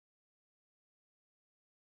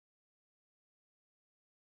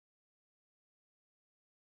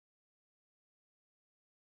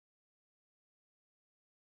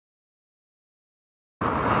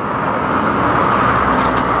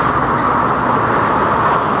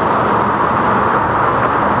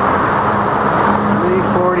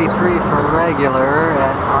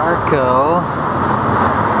Arco,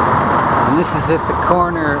 and this is at the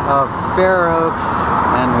corner of Fair Oaks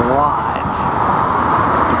and Watt.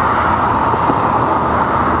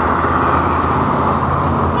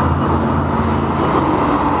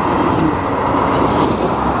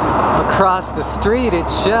 Across the street at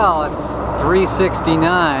Shell, it's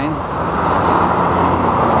 $3.69.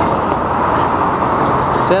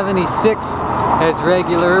 76 has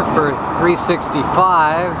regular for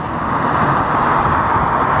 $3.65,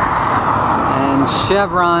 and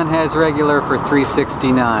Chevron has regular for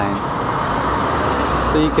 $3.69.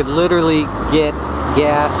 So you could literally get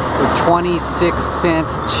gas for 26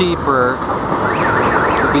 cents cheaper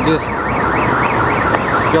if you just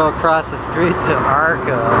go across the street to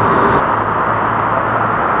Arco.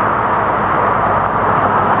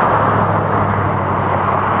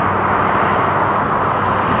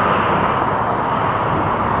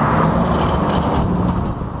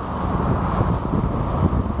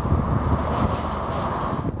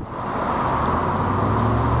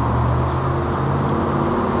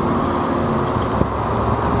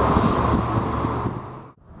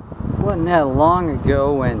 Wasn't that long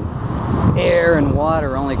ago when air and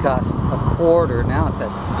water only cost $0.25. Now it's $1.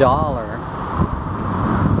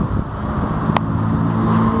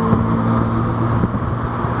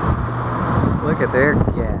 Look at their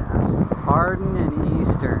gas. Arden and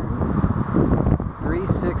Eastern,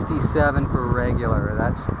 $3.67 for regular.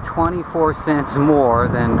 That's 24 cents more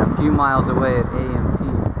than a few miles away at A&P.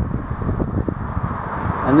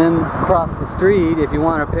 And then across the street, if you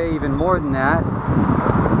want to pay even more than that,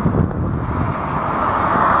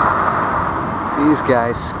 these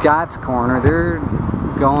guys, Scott's Corner, they're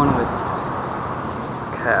going with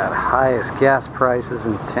highest gas prices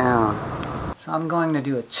in town. So I'm going to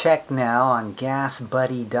do a check now on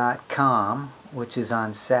GasBuddy.com, which is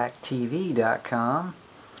on SacTV.com.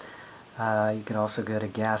 You can also go to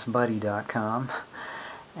GasBuddy.com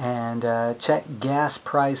and check gas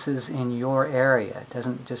prices in your area. It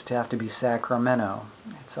doesn't just have to be Sacramento.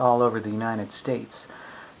 It's all over the United States.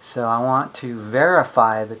 So I want to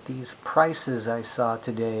verify that these prices I saw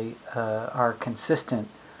today are consistent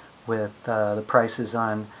with the prices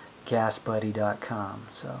on GasBuddy.com.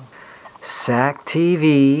 So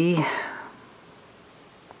SacTV,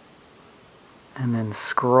 and then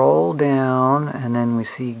scroll down, and then we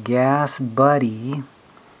see GasBuddy,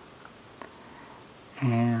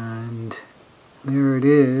 and there it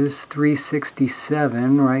is,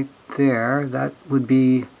 $3.67 right there. That would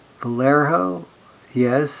be Valero.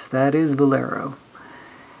 Yes, that is Valero.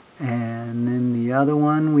 And then the other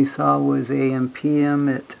one we saw was AM/PM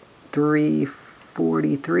at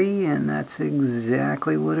 $3.43, and that's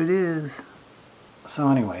exactly what it is. So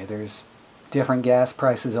anyway, there's different gas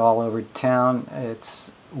prices all over town.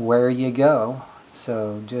 It's where you go.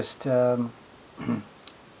 So just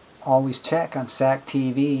always check on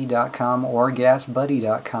SacTV.com or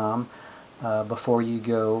GasBuddy.com before you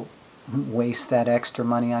go waste that extra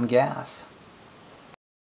money on gas.